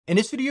In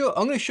this video,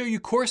 I'm going to show you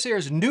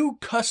Corsair's new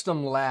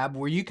custom lab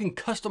where you can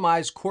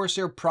customize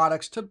Corsair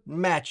products to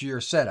match your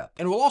setup.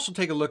 And we'll also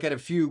take a look at a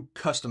few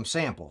custom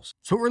samples.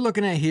 So what we're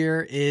looking at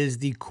here is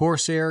the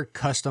Corsair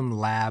Custom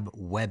Lab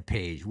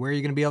webpage where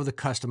you're going to be able to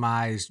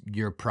customize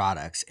your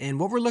products. And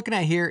what we're looking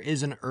at here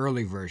is an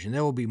early version.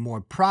 There will be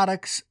more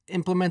products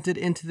implemented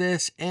into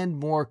this and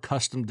more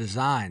custom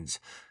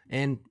designs.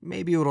 And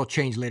maybe it'll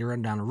change later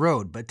on down the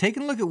road. But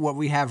taking a look at what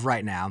we have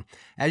right now,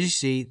 as you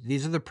see,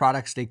 these are the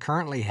products they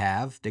currently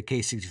have: the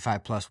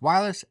K65 Plus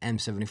wireless,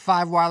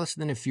 M75 wireless,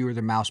 and then a few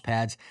other mouse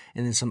pads,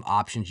 and then some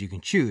options you can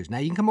choose. Now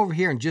you can come over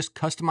here and just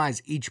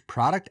customize each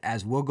product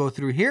as we'll go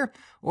through here,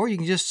 or you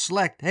can just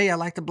select, hey, I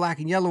like the black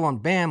and yellow one,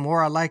 bam,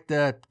 or I like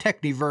the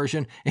Techne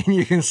version, and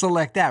you can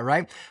select that,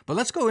 right? But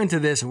let's go into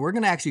this, and we're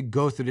gonna actually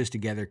go through this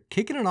together,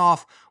 kicking it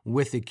off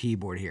with the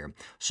keyboard here.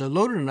 So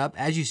loading it up,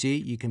 as you see,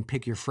 you can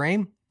pick your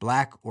frame,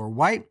 black or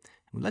white.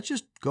 Let's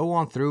just go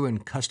on through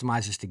and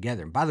customize this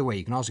together. And by the way,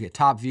 you can also get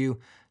top view,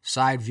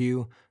 side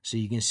view, so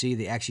you can see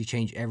they actually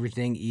change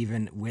everything,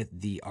 even with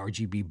the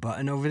RGB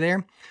button over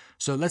there.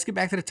 So let's get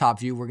back to the top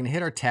view. We're gonna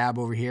hit our tab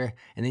over here,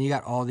 and then you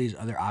got all these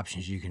other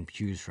options you can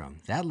choose from.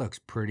 That looks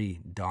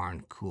pretty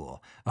darn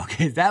cool.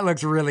 Okay, that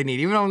looks really neat.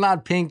 Even though I'm not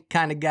a pink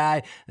kind of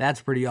guy,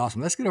 that's pretty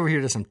awesome. Let's get over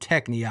here to some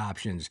Techne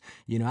options.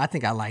 You know, I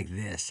think I like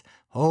this.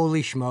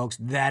 Holy smokes,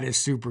 that is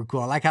super cool.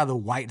 I like how the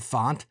white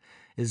font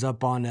is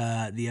up on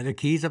the other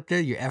keys up there,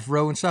 your F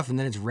row and stuff, and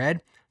then it's red.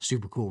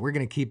 Super cool. We're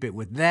going to keep it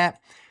with that.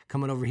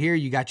 Coming over here,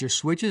 you got your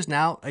switches.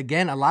 Now,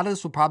 again, a lot of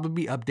this will probably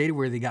be updated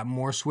where they got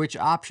more switch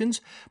options,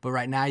 but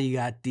right now you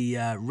got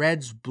the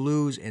reds,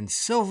 blues, and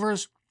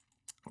silvers.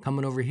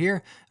 Coming over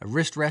here, a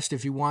wrist rest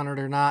if you want it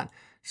or not.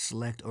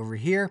 Select over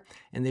here,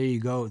 and there you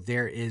go.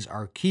 There is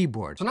our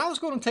keyboard. So now let's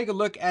go and take a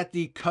look at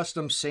the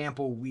custom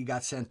sample we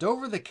got sent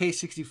over, the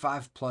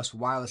K65 Plus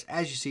wireless.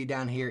 As you see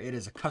down here, it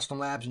is a Custom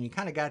Labs, and you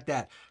kind of got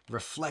that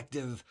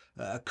reflective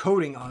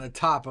coating on the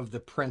top of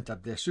the print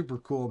up there. Super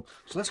cool.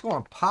 So let's go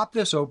and pop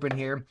this open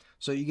here.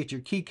 So you get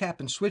your keycap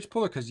and switch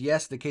puller, because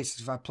yes, the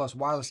K65 Plus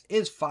wireless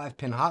is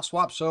 5-pin hot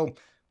swap, so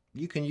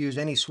you can use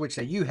any switch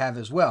that you have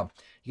as well.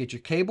 You get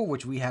your cable,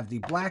 which we have the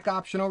black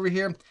option over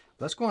here.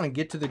 Let's go on and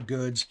get to the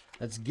goods.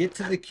 Let's get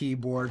to the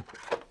keyboard,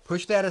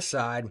 push that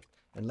aside,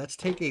 and let's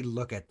take a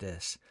look at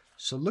this.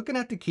 So looking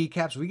at the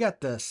keycaps, we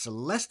got the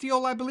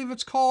Celestial, I believe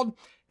it's called.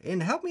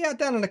 And help me out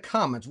down in the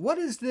comments. What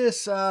is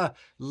this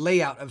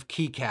layout of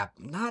keycap?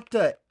 Not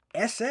the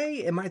SA?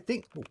 Am I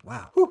think? Oh,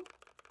 wow. Whew.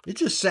 It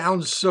just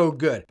sounds so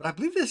good. But I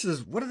believe this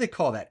is, what do they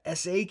call that?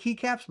 SA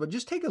keycaps? But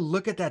just take a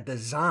look at that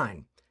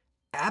design.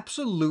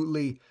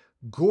 Absolutely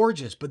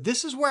gorgeous. But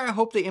this is where I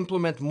hope they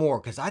implement more,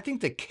 because I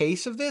think the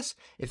case of this,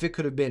 if it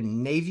could have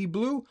been navy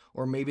blue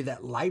or maybe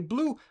that light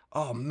blue,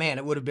 oh man,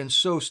 it would have been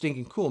so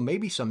stinking cool.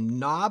 Maybe some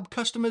knob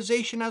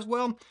customization as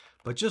well.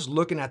 But just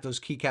looking at those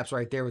keycaps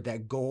right there with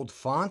that gold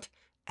font,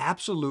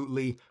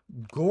 absolutely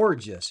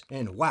gorgeous.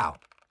 And wow,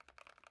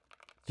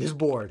 this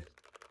board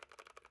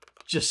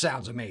just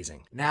sounds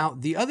amazing. Now,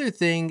 the other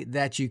thing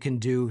that you can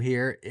do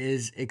here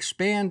is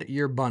expand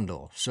your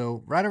bundle.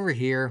 So right over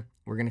here,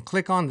 we're going to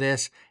click on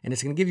this, and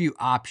it's going to give you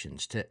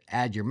options to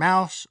add your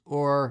mouse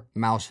or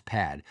mouse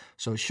pad.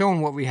 So it's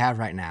showing what we have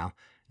right now.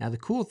 Now, the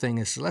cool thing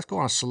is, so let's go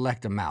on and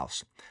select a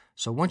mouse.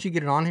 So once you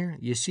get it on here,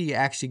 you see you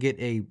actually get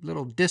a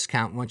little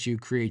discount once you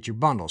create your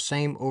bundle.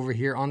 Same over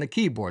here on the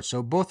keyboard.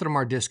 So both of them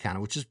are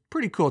discounted, which is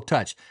pretty cool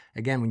touch.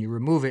 Again, when you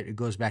remove it, it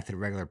goes back to the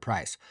regular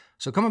price.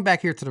 So coming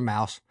back here to the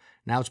mouse,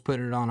 now it's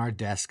putting it on our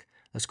desk.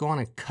 Let's go on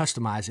and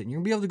customize it. And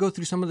you'll be able to go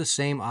through some of the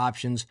same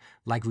options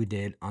like we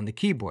did on the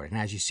keyboard. And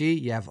as you see,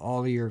 you have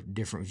all of your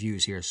different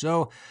views here.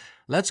 So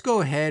let's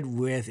go ahead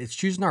with, it's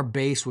choosing our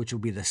base, which will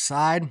be the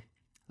side.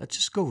 Let's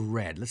just go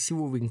red. Let's see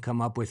what we can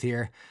come up with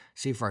here.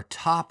 See if our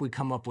top, we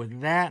come up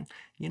with that.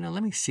 You know,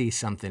 let me see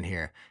something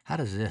here. How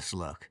does this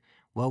look?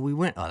 Well, we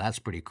went, oh, that's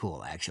pretty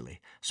cool,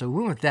 actually. So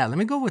we went with that. Let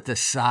me go with the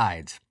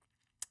sides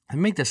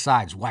and make the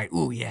sides white.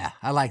 Oh, yeah,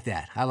 I like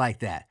that. I like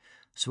that.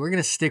 So we're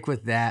going to stick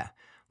with that.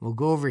 We'll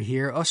go over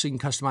here. Oh, so you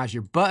can customize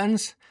your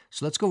buttons.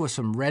 So let's go with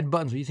some red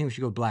buttons. What do you think we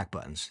should go with black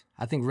buttons?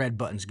 I think red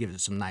buttons gives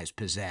it some nice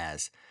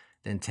pizzazz.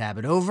 Then tab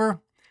it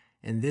over.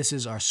 And this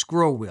is our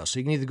scroll wheel. So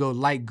you can either go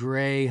light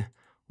gray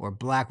or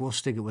black. We'll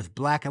stick it with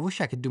black. I wish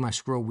I could do my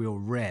scroll wheel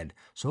red.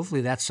 So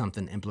hopefully that's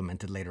something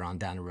implemented later on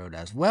down the road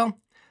as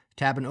well.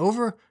 Tabbing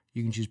over,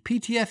 you can choose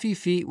PTFE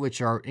feet, which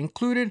are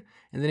included.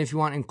 And then if you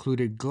want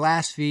included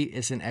glass feet,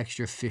 it's an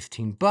extra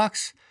 15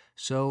 bucks.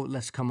 So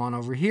let's come on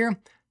over here.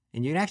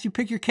 And you can actually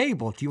pick your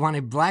cable. Do you want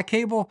a black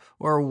cable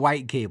or a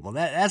white cable?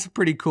 That's a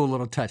pretty cool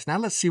little touch. Now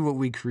let's see what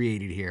we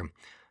created here.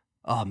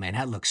 Oh man,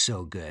 that looks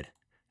so good.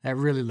 That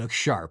really looks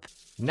sharp.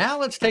 Now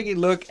let's take a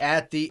look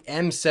at the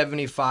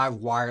M75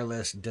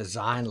 Wireless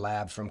Design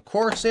Lab from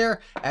Corsair.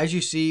 As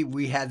you see,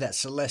 we had that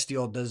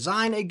celestial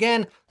design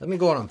again. Let me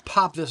go on and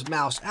pop this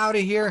mouse out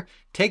of here.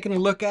 Taking a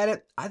look at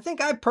it, I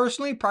think I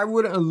personally probably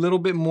would have a little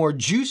bit more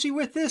juicy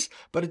with this,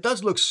 but it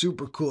does look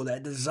super cool.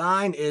 That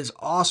design is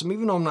awesome.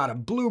 Even though I'm not a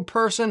blue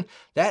person,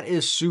 that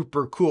is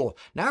super cool.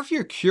 Now, if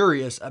you're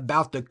curious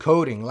about the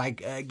coating,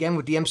 like again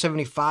with the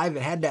M75,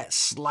 it had that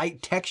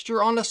slight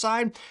texture on the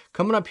side.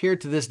 Coming up here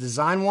to this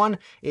design one,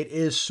 it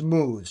is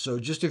smooth. So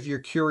just if you're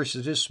curious,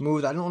 it is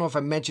smooth. I don't know if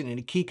I mentioned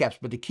any keycaps,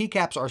 but the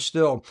keycaps are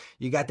still,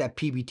 you got that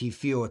PBT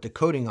feel with the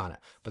coating on it.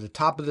 But the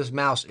top of this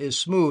mouse is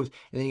smooth,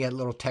 and then you got a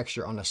little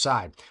texture on the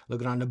side.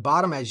 Looking on the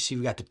bottom, as you see,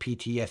 we got the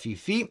PTFE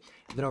feet.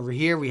 And then over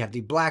here, we have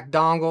the black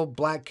dongle,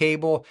 black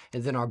cable,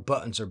 and then our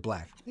buttons are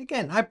black.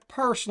 Again, I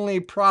personally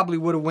probably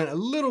would have went a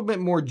little bit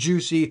more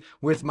juicy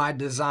with my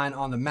design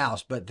on the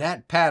mouse, but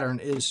that pattern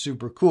is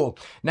super cool.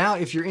 Now,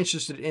 if you're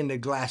interested in the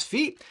glass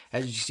feet,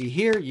 as you see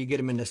here, you get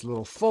them in this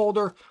little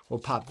folder. We'll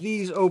pop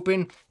these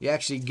open. You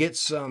actually get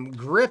some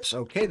grips.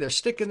 Okay, they're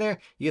sticking there.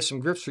 You get some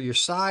grips for your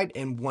side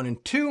and 1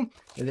 and 2.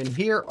 And then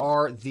here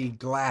are the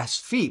glass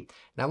feet.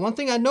 Now, one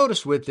thing I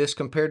noticed with this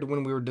compared to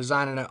when we were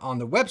designing it on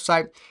the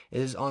website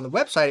is on the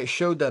website, it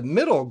showed the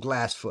middle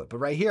glass foot, but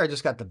right here, I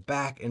just got the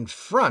back and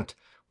front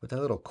with that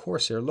little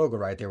Corsair logo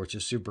right there, which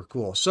is super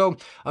cool. So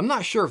I'm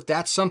not sure if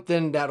that's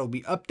something that'll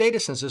be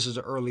updated since this is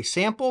an early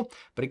sample,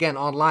 but again,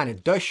 online,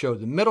 it does show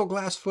the middle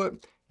glass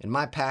foot. In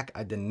my pack,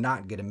 I did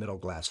not get a middle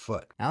glass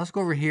foot. Now let's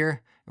go over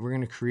here and we're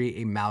gonna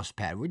create a mouse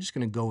pad. We're just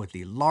gonna go with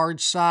the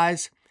large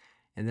size.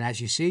 And then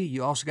as you see,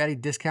 you also got a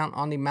discount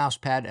on the mouse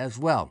pad as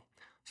well.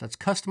 So let's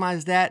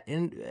customize that.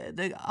 And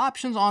the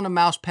options on the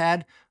mouse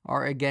pad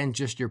are, again,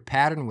 just your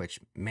pattern, which,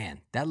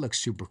 man, that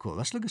looks super cool.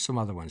 Let's look at some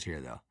other ones here,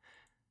 though.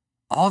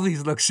 All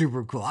these look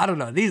super cool. I don't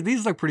know.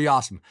 These look pretty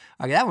awesome.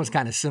 Okay, that one's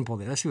kind of simple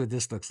there. Let's see what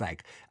this looks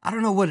like. I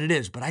don't know what it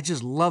is, but I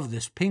just love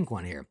this pink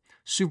one here.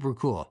 Super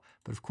cool.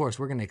 But, of course,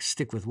 we're going to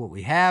stick with what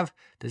we have.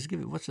 Does it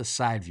give it, what's the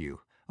side view?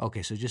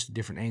 Okay, so just a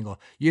different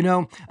angle. You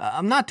know,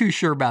 I'm not too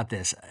sure about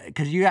this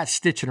because you got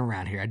stitching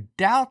around here. I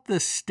doubt the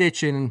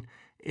stitching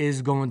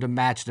is going to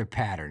match their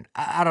pattern.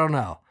 I don't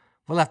know.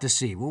 We'll have to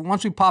see. Well,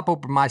 once we pop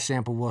open my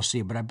sample, we'll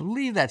see. But I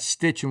believe that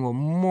stitching will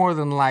more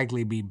than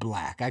likely be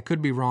black. I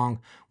could be wrong.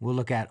 We'll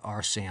look at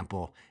our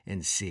sample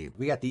and see.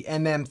 We got the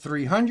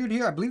MM300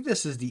 here. I believe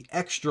this is the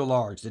extra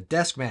large, the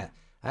desk mat.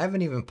 I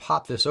haven't even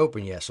popped this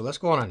open yet, so let's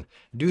go on and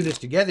do this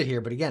together here.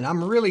 But again,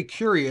 I'm really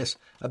curious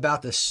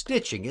about the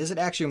stitching. Is it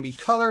actually going to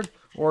be colored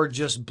or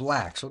just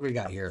black? So what do we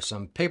got here?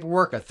 Some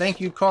paperwork, a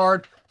thank you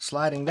card,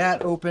 sliding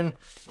that open,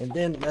 and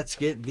then let's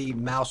get the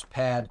mouse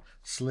pad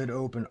slid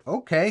open.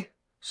 Okay.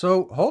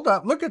 So hold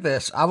up, look at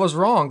this. I was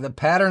wrong. The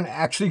pattern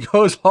actually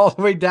goes all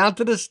the way down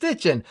to the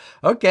stitching.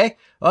 Okay,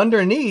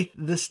 underneath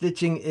the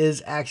stitching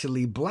is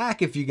actually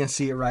black, if you can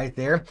see it right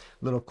there.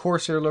 Little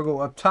Corsair logo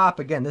up top.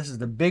 Again, this is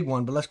the big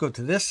one, but let's go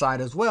to this side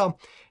as well.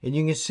 And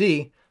you can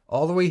see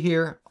all the way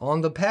here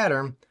on the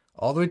pattern,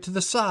 all the way to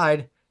the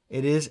side,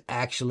 it is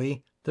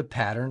actually the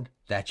pattern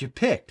that you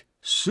picked.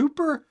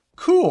 Super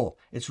cool.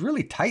 It's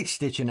really tight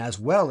stitching as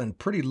well and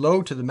pretty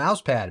low to the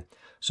mouse pad.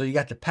 So you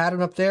got the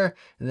pattern up there,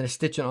 and then the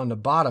stitching on the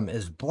bottom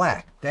is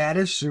black. That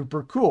is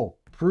super cool.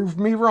 Proved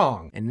me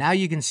wrong. And now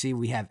you can see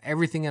we have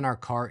everything in our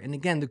cart. And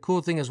again, the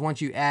cool thing is once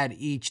you add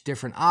each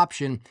different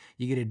option,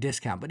 you get a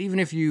discount. But even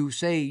if you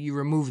say you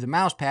remove the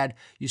mouse pad,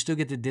 you still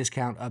get the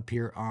discount up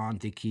here on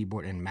the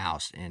keyboard and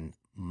mouse. And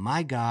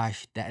my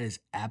gosh, that is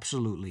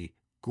absolutely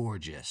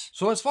gorgeous.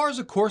 So as far as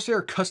the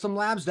Corsair Custom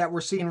Labs that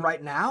we're seeing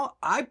right now,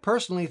 I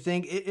personally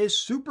think it is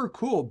super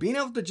cool being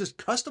able to just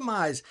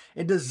customize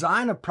and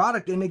design a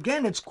product. And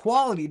again, it's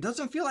quality. It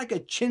doesn't feel like a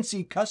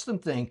chintzy custom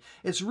thing.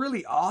 It's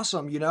really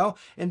awesome, you know,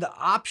 and the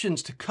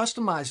options to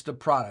customize the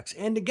products.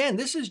 And again,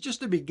 this is just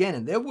the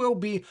beginning. There will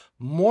be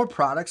more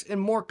products and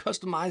more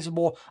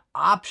customizable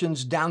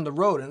options down the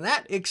road. And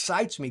that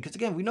excites me because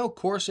again, we know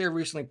Corsair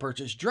recently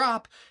purchased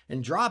Drop,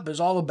 and Drop is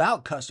all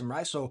about custom,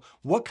 right? So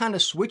what kind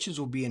of switches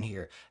will be in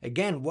here?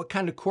 Again, what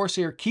kind of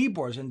Corsair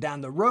keyboards and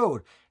down the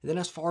road? And then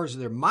as far as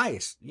their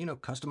mice, you know,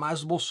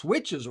 customizable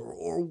switches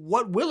or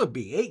what will it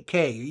be?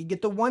 8K, you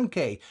get the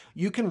 1K.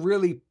 You can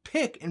really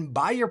pick and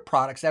buy your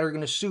products that are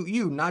going to suit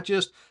you, not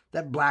just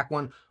that black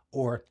one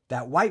or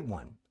that white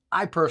one.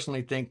 I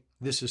personally think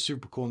this is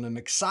super cool, and I'm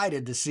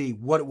excited to see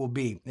what it will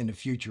be in the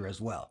future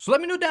as well. So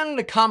let me know down in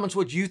the comments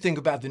what you think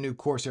about the new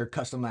Corsair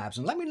Custom Labs,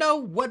 and let me know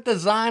what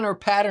design or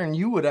pattern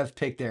you would have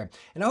picked there.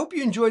 And I hope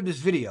you enjoyed this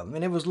video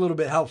and it was a little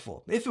bit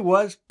helpful. If it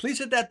was, please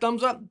hit that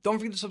thumbs up. Don't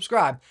forget to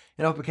subscribe,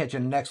 and I hope to catch you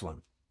in the next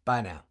one.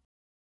 Bye now.